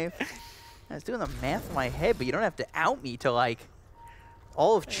 35. I was doing the math in my head, but you don't have to out me to, like,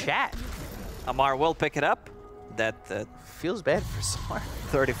 all of chat. Amar will pick it up. That Feels bad for Smart.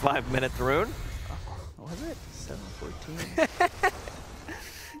 35-minute rune. Was it? 7, 14?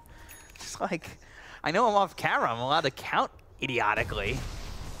 Just like, I know I'm off camera. I'm allowed to count idiotically.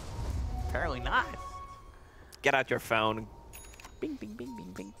 Apparently not. Get out your phone. Bing, bing, bing,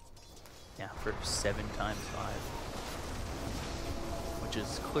 bing, bing. Yeah, for 7 times 5. Which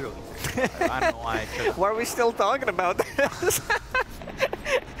is clearly 35. I don't know why I took. Why are we still talking about this?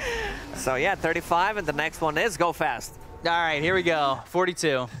 So yeah, 35, and the next one is go fast. All right, here we go.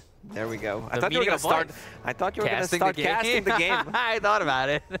 42. There we go. I The thought you were meaning gonna of start. life. I thought you were gonna Casting start the game. casting the game. I thought about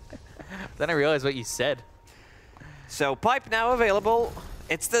it. Then I realized what you said. So pipe now available.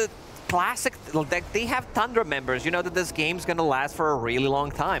 It's the classic. They have Tundra members. You know that this game's gonna last for a really long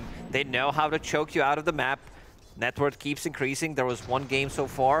time. They know how to choke you out of the map. Net worth keeps increasing. There was one game so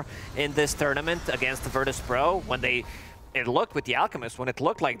far in this tournament against the Virtus Pro when it looked with the Alchemist, when it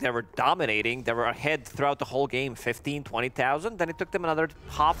looked like they were dominating, they were ahead throughout the whole game, 15, 20,000. Then it took them another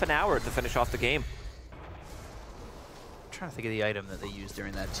half an hour to finish off the game. I'm trying to think of the item that they used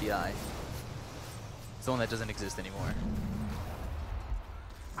during that TI. It's the one that doesn't exist anymore.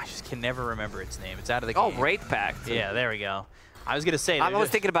 I just can never remember its name. It's out of the game. Oh, Raid Pact. Yeah, there we go. I was going to say... I was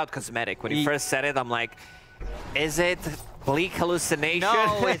thinking about cosmetic. When you first said it, I'm like, is it Bleak Hallucination?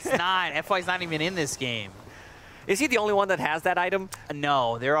 No, it's not. FY's not even in this game. Is he the only one that has that item?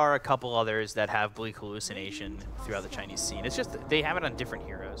 No, there are a couple others that have Bleak Hallucination throughout the Chinese scene. It's just they have it on different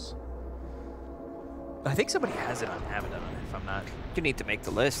heroes. I think somebody has it on Abaddon, if I'm not... You need to make the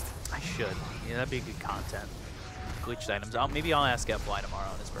list. I should. Yeah, that'd be good content. Glitched items. Maybe I'll ask FY tomorrow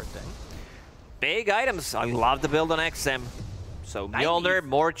on his birthday. Big items. I love the build on XM. So Mjolnir,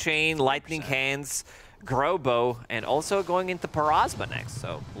 Morchain, Lightning Hands, Grobo, and also going into Parasma next.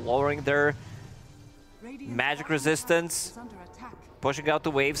 So lowering their magic resistance, pushing out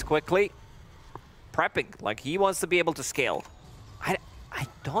the waves quickly, prepping. Like, he wants to be able to scale. I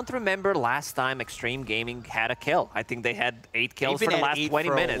don't remember last time Xtreme Gaming had a kill. I think they had 8 kills for the last 20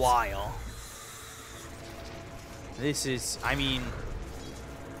 minutes. A while. This is, I mean,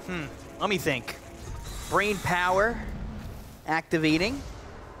 let me think. Brain power activating.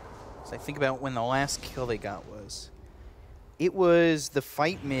 So I think about when the last kill they got was. It was the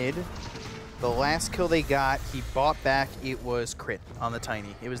fight mid. The last kill they got, he bought back, it was crit on the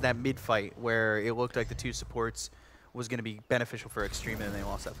Tiny. It was that mid fight where it looked like the 2 supports was going to be beneficial for Xtreme, and then they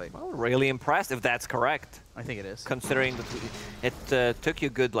lost that fight. Well, really impressed if that's correct. I think it is. Considering that it took you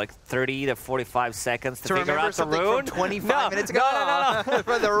good like 30 to 45 seconds to figure out the rune. From 25 minutes ago? No.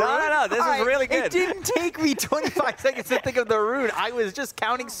 For the rune? No. This is really good. It didn't take me 25 seconds to think of the rune. I was just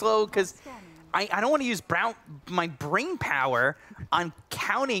counting slow because I don't want to use my brain power on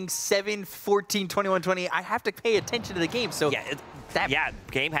counting 7, 14, 21, 20. I have to pay attention to the game. So yeah,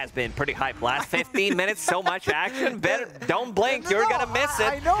 game has been pretty hype. Last 15 minutes, so much action. Don't blink, you're gonna miss it.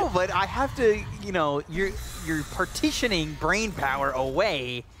 I know, but I have to, you know, you're partitioning brain power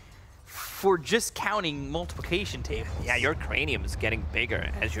away for just counting multiplication tables. Yeah, your cranium is getting bigger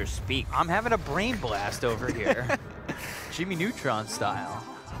as you speak. I'm having a brain blast over here. Jimmy Neutron style.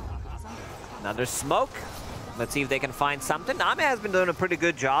 Another smoke. Let's see if they can find something. Ame has been doing a pretty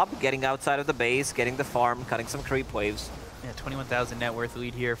good job getting outside of the base, getting the farm, cutting some creep waves. Yeah, 21,000 net worth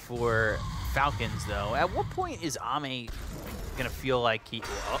lead here for Falcons, though. At what point is Ame going to feel like he...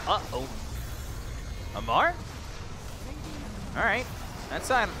 Uh-oh. Amar? All right. That's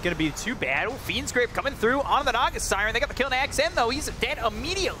not going to be too bad. Oh, Fiend Scrape coming through on the Naga Siren. They got the kill on XM, though. He's dead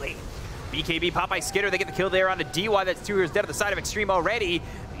immediately. BKB, Popeye Skitter, they get the kill there on the DY. That's 2 heroes dead on the side of Xtreme already.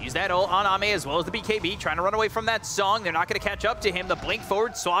 Use that ult on Ame as well as the BKB, trying to run away from that Song. They're not going to catch up to him. The blink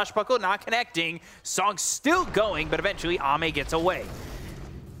forward, swashbuckle, not connecting. Song still going, but eventually Ame gets away.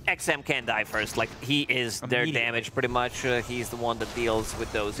 XM can die first. Like, he is their damage pretty much. He's the one that deals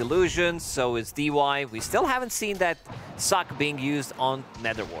with those illusions. So is DY. We still haven't seen that suck being used on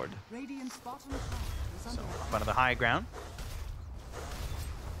Netherward. So up onto the high ground.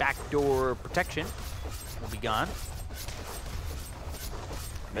 Backdoor protection will be gone.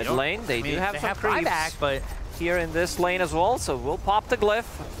 Mid lane, they do have some creeps buyback, but here in this lane as well, so we'll pop the glyph.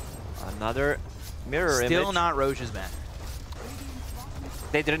 Another mirror image. still not Roche's banner.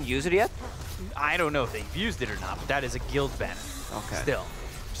 They didn't use it yet? I don't know if they've used it or not, but that is a guild banner. Okay. Still.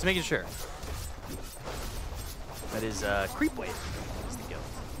 Just making sure. That is Creep Wave. Is the guild.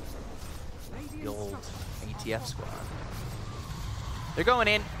 The old ATF squad. They're going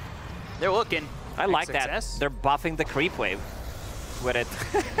in. They're looking. I like that. Success. They're buffing the creep wave with it.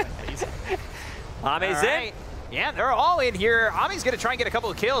 Ame's in. Yeah, they're all in here. Ami's going to try and get a couple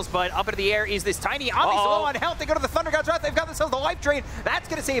of kills, but up into the air is this tiny. Ami's low on health. They go to the Thunder God's Wrath. They've got themselves the life drain. That's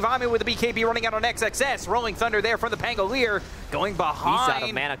going to save Ami with the BKB running out on XXS. Rolling Thunder there from the Pangolier. Going behind. He's out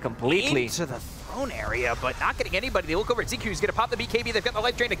of mana completely. Into the throne area, but not getting anybody. They look over at ZQ. He's going to pop the BKB. They've got the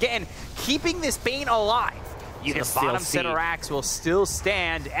life drain again, keeping this Bane alive. You can the bottom still center axe will still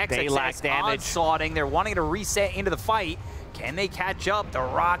stand. XXS onslaughting. They're wanting to reset into the fight. Can they catch up? The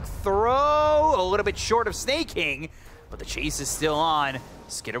rock throw, a little bit short of snaking, but the chase is still on.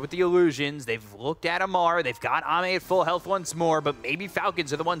 Skitter with the illusions. They've looked at Amar. They've got Ame at full health once more, but maybe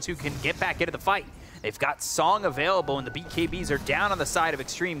Falcons are the ones who can get back into the fight. They've got Song available, and the BKBs are down on the side of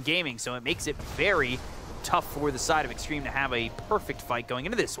Xtreme Gaming, so it makes it very tough for the side of Xtreme to have a perfect fight going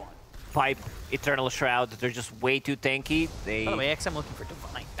into this one. Pipe, Eternal Shroud, they're just way too tanky. By the way, I'm looking for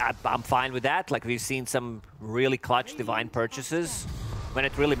Divine. I'm fine with that. Like, we've seen some really clutch Divine purchases when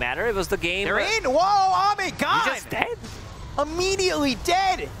it really mattered. It was the game. They're in! Whoa, Ame gone! He's just dead. Immediately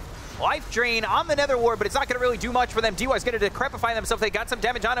dead! Life drain on the Nether Ward, but it's not going to really do much for them. DY's going to decrepify themselves. They got some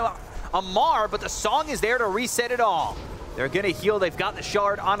damage on Amar, but the Song is there to reset it all. They're going to heal. They've got the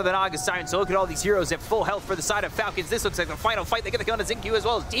shard onto the Naga Siren. So look at all these heroes at full health for the side of Falcons. This looks like the final fight. They get the kill on Xinku as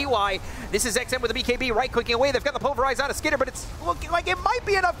well as DY. This is XM with the BKB right-clicking away. They've got the Pulverize on a Skitter, but it's looking like it might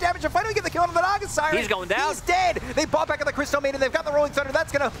be enough damage to finally get the kill on the Naga Siren. He's going down. He's dead. They bought back on the Crystal Maiden. They've got the Rolling Thunder.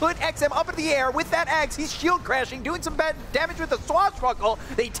 That's going to put XM up in the air with that axe. He's shield crashing, doing some bad damage with the Swashbuckle.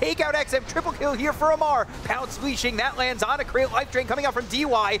 They take out XM. Triple kill here for Amar. Pounce leashing. That lands on a Create Life Drain coming out from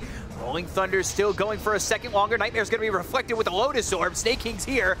DY. Rolling Thunder still going for a second longer. Nightmare's going to be reflected with the Lotus Orb. Snake King's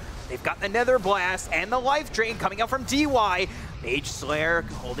here. They've got the Nether Blast and the Life Drain coming out from DY. Mage Slayer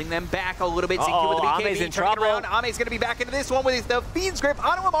holding them back a little bit. ZQ with the BKB. Ame's in trouble. Ame's going to be back into this one with the Fiend's Grip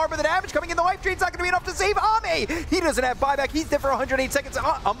onto Amar, but the damage coming in. The Life Drain's not going to be enough to save Ame. He doesn't have buyback. He's dead for 108 seconds.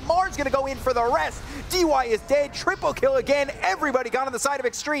 Amar's going to go in for the rest. DY is dead. Triple kill again. Everybody gone on the side of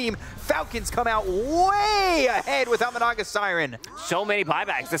Xtreme. Falcons come out way ahead without the Naga Siren. So many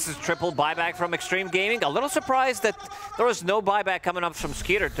buybacks. This is triple buyback from Xtreme Gaming. A little surprised that there was no buyback coming up from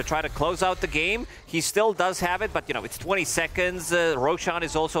Skeeter to try to close out the game. He still does have it, but you know, it's 20 seconds. Roshan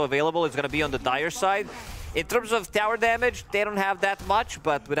is also available. It's going to be on the Dire side. In terms of tower damage, they don't have that much,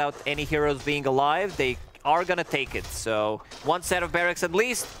 but without any heroes being alive, they are going to take it. So one set of barracks at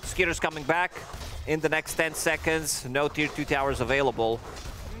least. Skeeter's coming back in the next 10 seconds. No tier 2 towers available.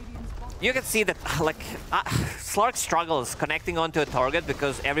 You can see that, like, Slark struggles connecting onto a target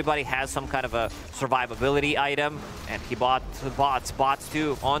because everybody has some kind of a survivability item, and he bought bots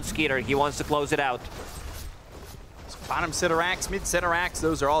too on Skeeter. He wants to close it out. So bottom center axe, mid center axe,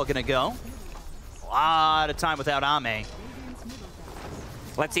 those are all going to go. A lot of time without Ame.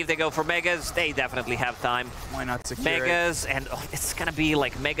 Let's see if they go for Megas. They definitely have time. Why not secure Megas, and it's going to be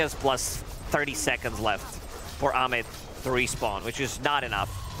like Megas plus 30 seconds left for Ame to respawn, which is not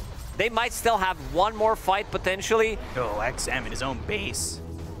enough. They might still have one more fight, potentially. Oh, XM in his own base.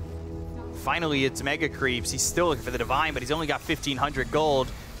 Finally, it's Mega Creeps. He's still looking for the Divine, but he's only got 1,500 gold.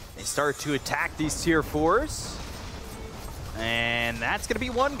 They start to attack these tier 4s. And that's going to be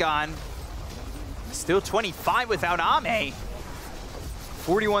one gone. Still 25 without Ame.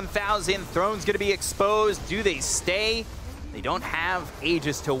 41,000. Throne's going to be exposed. Do they stay? They don't have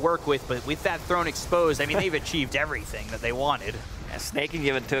Aegis to work with, but with that Throne exposed, I mean, they've achieved everything that they wanted. Yeah, Snaking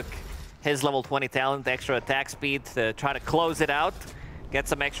even took his level 20 talent, extra attack speed to try to close it out, get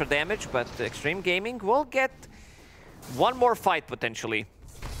some extra damage, but Xtreme Gaming will get one more fight potentially.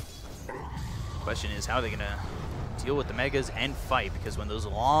 Question is, how are they going to deal with the Megas and fight? Because when those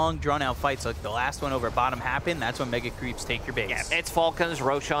long, drawn-out fights like the last one over bottom happen, that's when Mega Creeps take your base. Yeah, it's Falcons,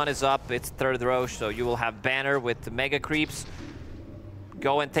 Roshan is up, it's third Roche, so you will have Banner with the Mega Creeps.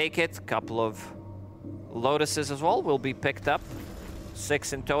 Go and take it. Couple of Lotuses as well will be picked up.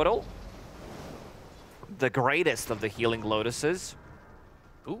 6 in total. The greatest of the healing Lotuses.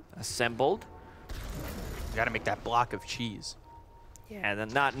 Ooh. Assembled. You gotta make that block of cheese. Yeah, then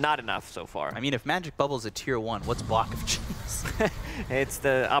not enough so far. I mean, if Magic Bubble's a tier 1, what's block of cheese? It's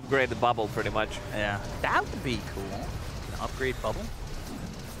the upgraded bubble, pretty much. Yeah. That would be cool. An upgrade bubble?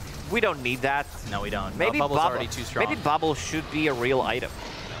 We don't need that. No, we don't. Maybe Bubble's bubble, already too strong. Maybe bubble should be a real item.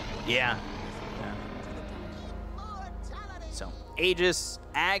 Yeah. So, Aegis,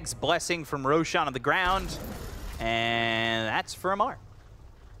 Ag's Blessing from Roshan on the ground. And that's for Amar.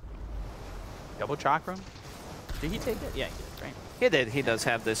 Double Chakram. Did he take it? Yeah, he did, right? He did. He does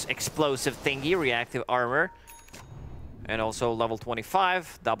have this explosive thingy, reactive armor. And also level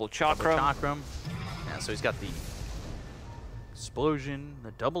 25, double chakram. Double Chakram. Yeah, so he's got the explosion, the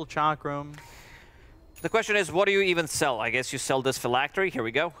double Chakram. The question is, what do you even sell? I guess you sell this phylactery. Here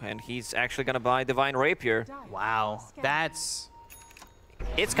we go. And he's actually going to buy Divine Rapier. Wow. That's...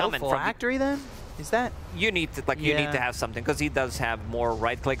 It's coming from... phylactery then? Is that... You need to, you need to have something, because he does have more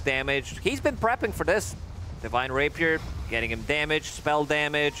right-click damage. He's been prepping for this. Divine Rapier, getting him damage, spell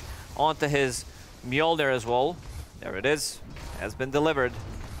damage, onto his Mjolnir as well. There it is. Has been delivered.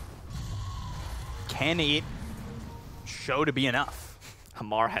 Can it show to be enough?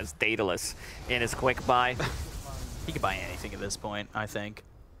 Amar has Daedalus in his quick buy. He could buy anything at this point, I think.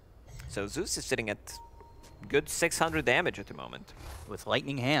 So Zeus is sitting at good 600 damage at the moment. With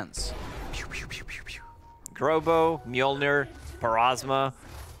lightning hands. Pew, pew, pew, pew, pew. Grobo, Mjolnir, Parasma.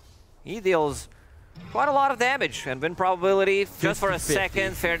 He deals quite a lot of damage, and win probability, just for a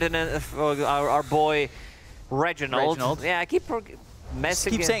second, Ferdinand, our boy Reginald. Yeah, I keep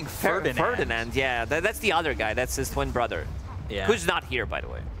messing. Keep saying Ferdinand. Ferdinand, yeah, that's the other guy. That's his twin brother. Yeah. Who's not here, by the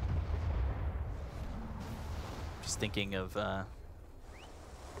way. Just thinking of the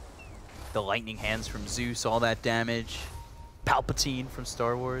lightning hands from Zeus, all that damage. Palpatine from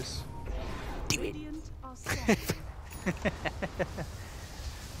Star Wars. Do it.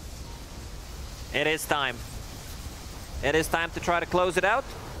 It is time. It is time to try to close it out.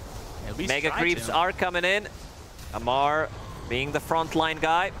 At least Mega creeps are coming in. Amar being the frontline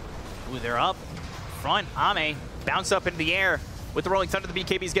guy. Ooh, they're up front. Ame bounce up into the air. With the Rolling Thunder, the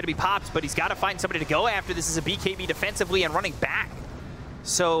BKB is going to be popped, but he's got to find somebody to go after. This is a BKB defensively and running back.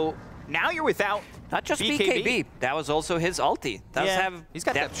 So now you're without not just BKB. That was also his ulti. Does have he's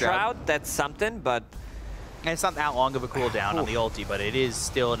got Depth Shroud. That's something, but... And it's not that long of a cooldown on the ulti, but it is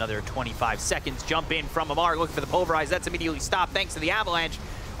still another 25 seconds. Jump in from Amar, looking for the Pulverize. That's immediately stopped thanks to the Avalanche.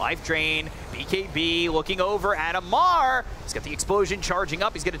 Life Drain, BKB looking over at Amar. He's got the explosion charging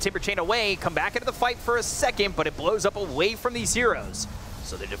up. He's going to Timber Chain away, come back into the fight for a second, but it blows up away from these heroes.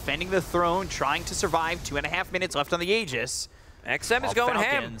 So they're defending the throne, trying to survive. 2.5 minutes left on the Aegis. XM is going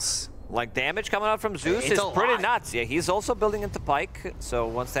Falcons. ham. Like, damage coming out from Zeus is pretty nuts. Yeah, he's also building into Pike, so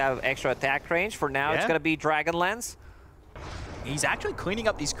wants to have extra attack range. For now, it's going to be Dragon Lance. He's actually cleaning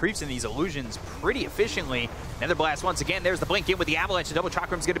up these creeps and these illusions pretty efficiently. Nether Blast once again. There's the blink in with the Avalanche. The double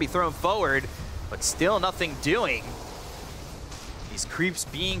Chakram's going to be thrown forward, but still nothing doing. These creeps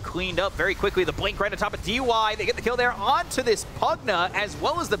being cleaned up very quickly. The blink right on top of DY. They get the kill there onto this Pugna as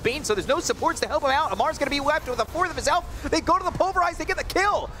well as the Bane, so there's no supports to help him out. Amar's going to be left with a fourth of his health. They go to the Pulverize. They get the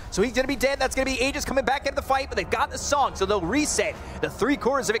kill. So he's going to be dead. That's going to be Aegis coming back into the fight, but they've got the song, so they'll reset the 3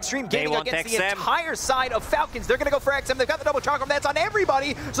 cores of Xtreme Gaming against the entire side of Falcons. They're going to go for XM. They've got the double Chakram. That's on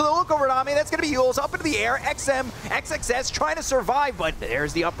everybody, so they'll look over at Ami. That's going to be Yules up into the air. XM, XXS trying to survive, but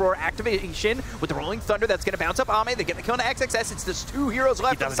there's the Uproar activation with the Rolling Thunder. That's going to bounce up Ami. They get the kill on XXS. It's just 2 heroes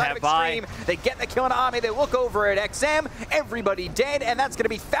left on the side of Xtreme. They get the kill on Ami. They look over at XM. Everybody dead, and that's going to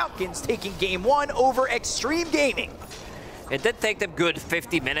be Falcons taking game 1 over Xtreme Gaming. It did take them good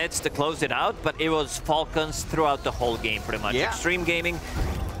 50 minutes to close it out, but it was Falcons throughout the whole game, pretty much. Yeah. Xtreme Gaming